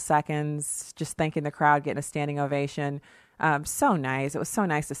couple of seconds, just thanking the crowd, getting a standing ovation. So nice. It was so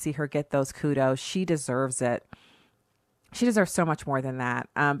nice to see her get those kudos. She deserves it. She deserves so much more than that.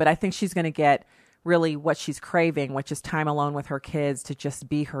 But I think she's going to get really what she's craving, which is time alone with her kids to just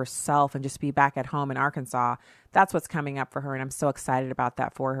be herself and just be back at home in Arkansas. That's what's coming up for her, and I'm so excited about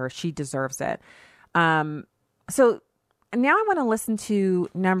that for her. She deserves it. So now I want to listen to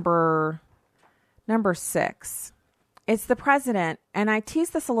number 6. It's the president, and I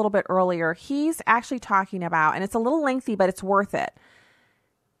teased this a little bit earlier. He's actually talking about, and it's a little lengthy, but it's worth it.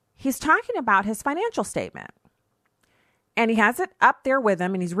 He's talking about his financial statement. And he has it up there with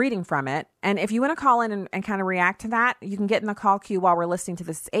him, and he's reading from it. And if you want to call in and kind of react to that, you can get in the call queue while we're listening to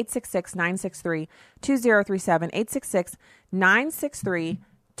this. 866-963-2037,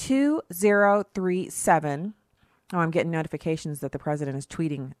 866-963-2037. Oh, I'm getting notifications that the president is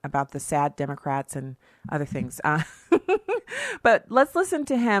tweeting about the sad Democrats and other things. But let's listen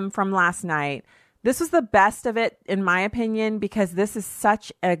to him from last night. This was the best of it, in my opinion, because this is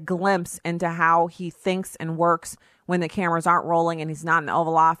such a glimpse into how he thinks and works when the cameras aren't rolling and he's not in the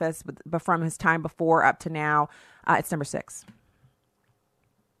Oval Office, but from his time before up to now. It's number 6.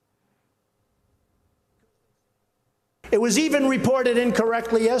 It was even reported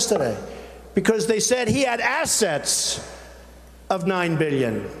incorrectly yesterday because they said he had assets of $9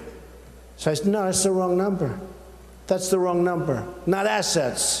 billion. So I said, no, that's the wrong number. That's the wrong number, not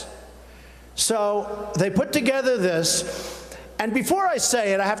assets. So they put together this, and before I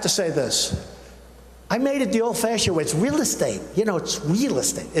say it, I have to say this. I made it the old-fashioned way. It's real estate. You know, it's real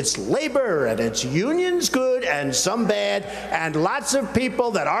estate. It's labor, and it's unions good and some bad, and lots of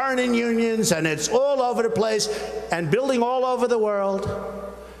people that aren't in unions, and it's all over the place, and building all over the world.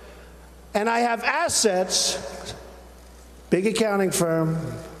 And I have assets, big accounting firm,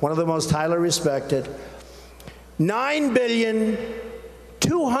 one of the most highly respected,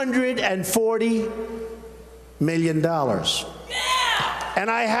 $9,240 million.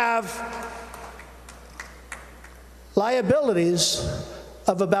 And I have liabilities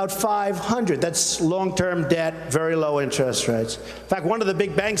of about 500. That's long-term debt, very low interest rates. In fact, one of the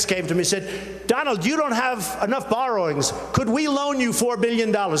big banks came to me and said, Donald, you don't have enough borrowings. Could we loan you $4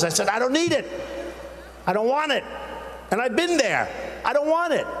 billion? I said, I don't need it. I don't want it. And I've been there. I don't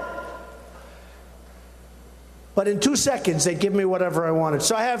want it. But in 2 seconds, they give me whatever I wanted.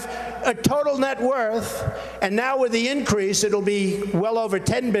 So I have a total net worth, and now with the increase, it'll be well over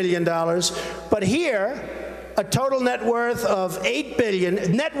 $10 billion. But here, a total net worth of $8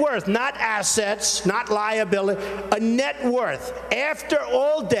 billion, net worth, not assets, not liability, a net worth after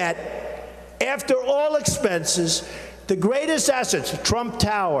all debt, after all expenses, the greatest assets, Trump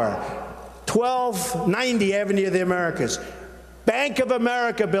Tower, 1290 Avenue of the Americas, Bank of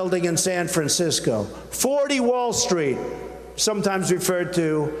America building in San Francisco, 40 Wall Street, sometimes referred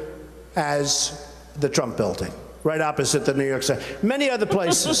to as the Trump building, right opposite the New York City, many other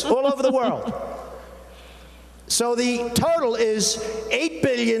places all over the world. So the total is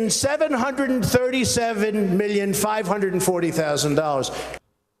 $8,737,540,000.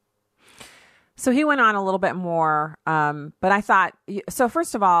 So he went on a little bit more, but I thought, so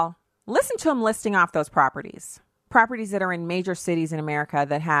first of all, listen to him listing off those properties that are in major cities in America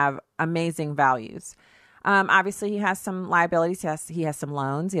that have amazing values. Obviously, he has some liabilities. He has some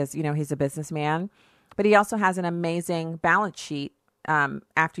loans. He's a businessman, but he also has an amazing balance sheet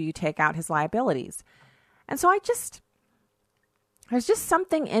after you take out his liabilities. And so there's just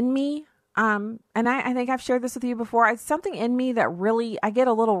something in me, and I think I've shared this with you before. It's something in me that really, I get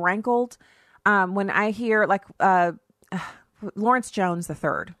a little rankled when I hear Lawrence Jones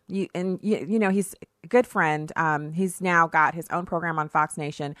III. He's a good friend. He's now got his own program on Fox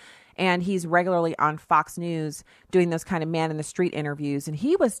Nation, and he's regularly on Fox News doing those kind of man in the street interviews. And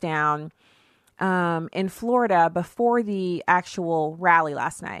he was down in Florida before the actual rally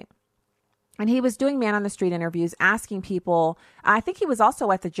last night. And he was doing man on the street interviews, asking people. I think he was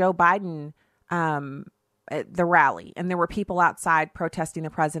also at the Joe Biden, the rally, and there were people outside protesting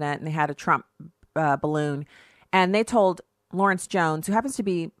the president, and they had a Trump balloon, and they told Lawrence Jones, who happens to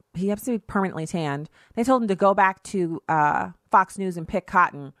be permanently tanned, they told him to go back to Fox News and pick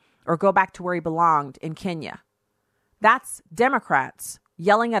cotton, or go back to where he belonged in Kenya. That's Democrats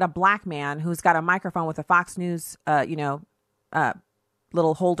yelling at a black man who's got a microphone with a Fox News, little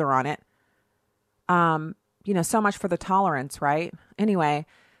holder on it. So much for the tolerance, right? Anyway,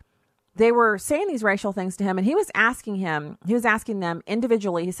 they were saying these racial things to him, and he was asking them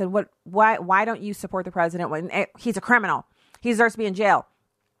individually. He said, why don't you support the president when he's a criminal? He deserves to be in jail.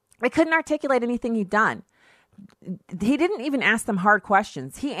 They couldn't articulate anything he'd done. He didn't even ask them hard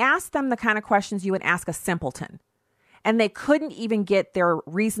questions. He asked them the kind of questions you would ask a simpleton. And they couldn't even get their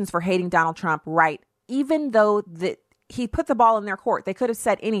reasons for hating Donald Trump right, even though he put the ball in their court. They could have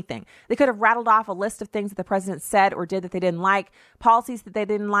said anything. They could have rattled off a list of things that the president said or did that they didn't like, policies that they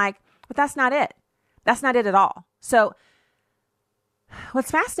didn't like, but that's not it. That's not it at all. So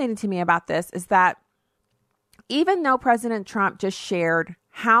what's fascinating to me about this is that even though President Trump just shared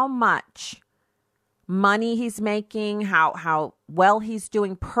how much money he's making, how well he's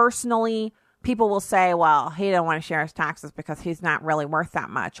doing personally, people will say, well, he don't want to share his taxes because he's not really worth that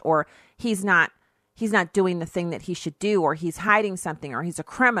much, or he's not doing the thing that he should do, or he's hiding something, or he's a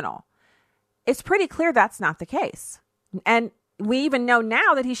criminal. It's pretty clear that's not the case. And we even know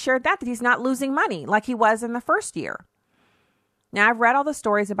now that he shared that he's not losing money like he was in the first year. Now, I've read all the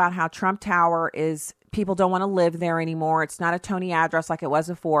stories about how Trump Tower people don't want to live there anymore. It's not a Tony address like it was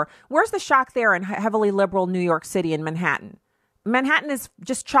before. Where's the shock there in heavily liberal New York City and Manhattan? Manhattan is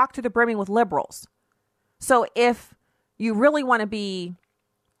just chock to the brimming with liberals. So if you really want to be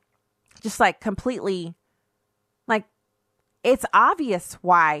just completely, it's obvious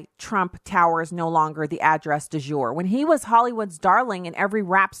why Trump Tower is no longer the address du jour. When he was Hollywood's darling and every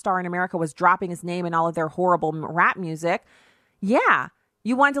rap star in America was dropping his name in all of their horrible rap music, yeah,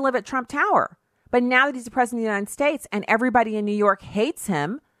 you wanted to live at Trump Tower. But now that he's the president of the United States and everybody in New York hates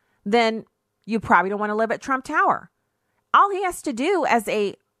him, then you probably don't want to live at Trump Tower. All he has to do as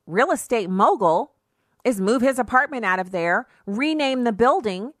a real estate mogul is move his apartment out of there, rename the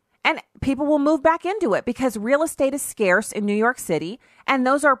building, And people will move back into it because real estate is scarce in New York City. And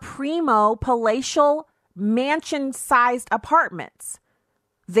those are primo palatial mansion-sized apartments.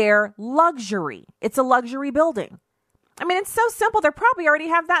 They're luxury. It's a luxury building. I mean, it's so simple. They probably already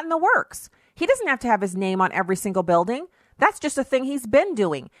have that in the works. He doesn't have to have his name on every single building. That's just a thing he's been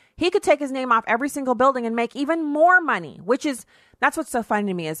doing. He could take his name off every single building and make even more money, that's what's so funny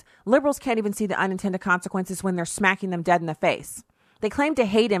to me is liberals can't even see the unintended consequences when they're smacking them dead in the face. They claim to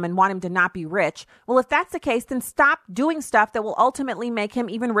hate him and want him to not be rich. Well, if that's the case, then stop doing stuff that will ultimately make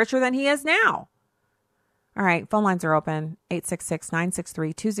him even richer than he is now. All right, phone lines are open,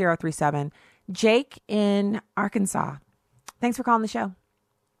 866-963-2037. Jake in Arkansas. Thanks for calling the show.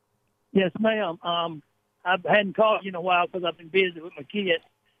 Yes, ma'am. I hadn't called you in a while because I've been busy with my kids.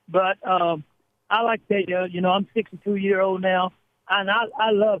 But I like to tell you, I'm 62-year-old now, and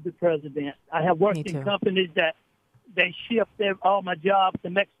I love the president. I have worked in companies that they shipped all my jobs to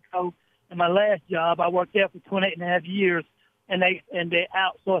Mexico. And my last job, I worked there for 28 and a half years, and they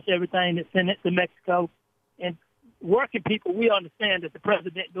outsourced everything and sent it to Mexico. And working people, we understand that the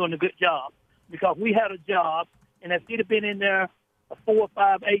president doing a good job because we had a job, and if he'd have been in there 4,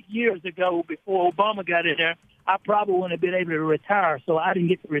 5, 8 years ago before Obama got in there, I probably wouldn't have been able to retire. So I didn't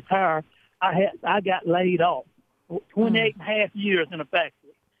get to retire. I got laid off 28 and a half years in a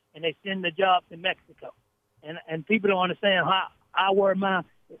factory, and they send the job to Mexico. And people don't understand how I wear my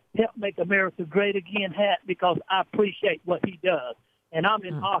Help Make America Great Again hat because I appreciate what he does. And I'm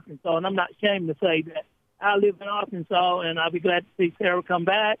in Arkansas, and I'm not ashamed to say that. I live in Arkansas, and I'll be glad to see Sarah come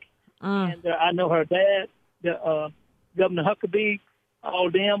back. And I know her dad, Governor Huckabee,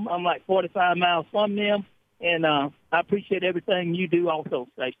 all them. I'm like 45 miles from them, and I appreciate everything you do also,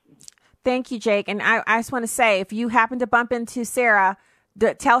 Stacey. Thank you, Jake. And I just want to say, if you happen to bump into Sarah,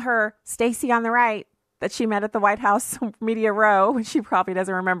 tell her Stacey on the right that she met at the White House Media Row. She probably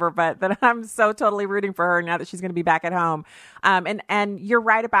doesn't remember, but that I'm so totally rooting for her now that she's going to be back at home. And you're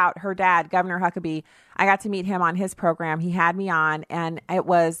right about her dad, Governor Huckabee. I got to meet him on his program. He had me on, and it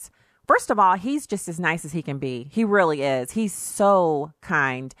was, first of all, he's just as nice as he can be. He really is. He's so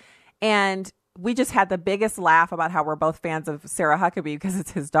kind. And we just had the biggest laugh about how we're both fans of Sarah Huckabee because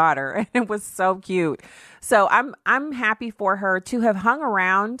it's his daughter. And it was so cute. So I'm happy for her to have hung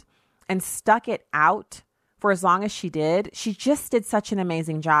around and stuck it out for as long as she did. She just did such an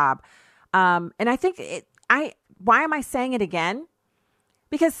amazing job. And I think why am I saying it again?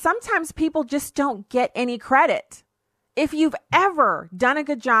 Because sometimes people just don't get any credit. If you've ever done a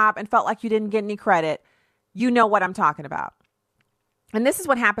good job and felt like you didn't get any credit, you know what I'm talking about. And this is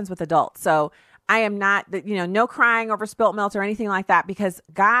what happens with adults. So I am not, no crying over spilt milk or anything like that, because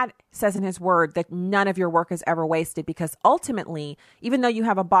God says in his word that none of your work is ever wasted, because ultimately, even though you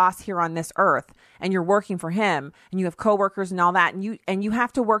have a boss here on this earth and you're working for him and you have coworkers and all that, and you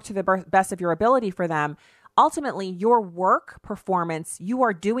have to work to the best of your ability for them, ultimately your work performance, you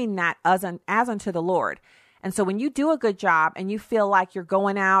are doing that as unto the Lord. And so when you do a good job and you feel like you're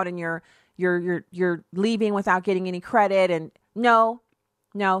going out and you're leaving without getting any credit, and no,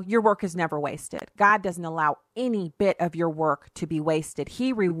 your work is never wasted. God doesn't allow any bit of your work to be wasted.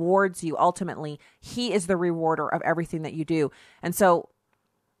 He rewards you. Ultimately, he is the rewarder of everything that you do. And so,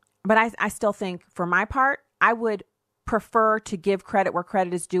 but I still think for my part, I would prefer to give credit where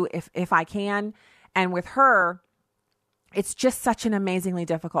credit is due if I can. And with her, it's just such an amazingly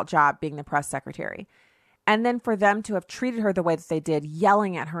difficult job being the press secretary. And then for them to have treated her the way that they did,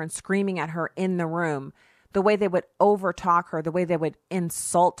 yelling at her and screaming at her in the room, the way they would overtalk her, the way they would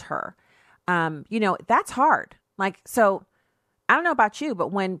insult her, that's hard. So I don't know about you,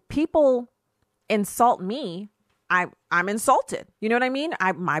 but when people insult me, I'm insulted. You know what I mean?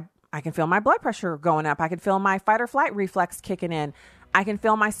 I can feel my blood pressure going up. I can feel my fight or flight reflex kicking in. I can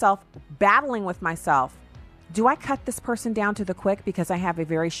feel myself battling with myself. Do I cut this person down to the quick because I have a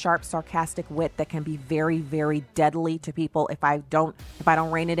very sharp, sarcastic wit that can be very, very deadly to people if I don't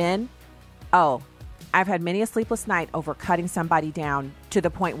rein it in? Oh, I've had many a sleepless night over cutting somebody down to the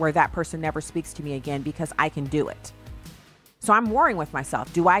point where that person never speaks to me again because I can do it. So I'm warring with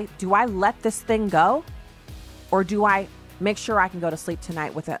myself. Do I let this thing go, or do I make sure I can go to sleep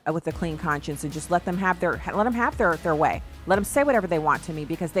tonight with a clean conscience and just let them have their way? Let them say whatever they want to me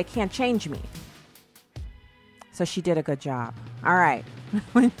because they can't change me. So she did a good job. All right.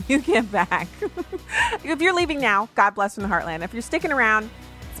 When you get back, if you're leaving now, God bless from the heartland. If you're sticking around,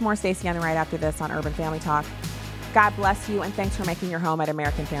 it's more Stacey on the Right after this on Urban Family Talk. God bless you, and thanks for making your home at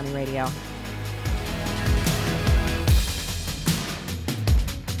American Family Radio.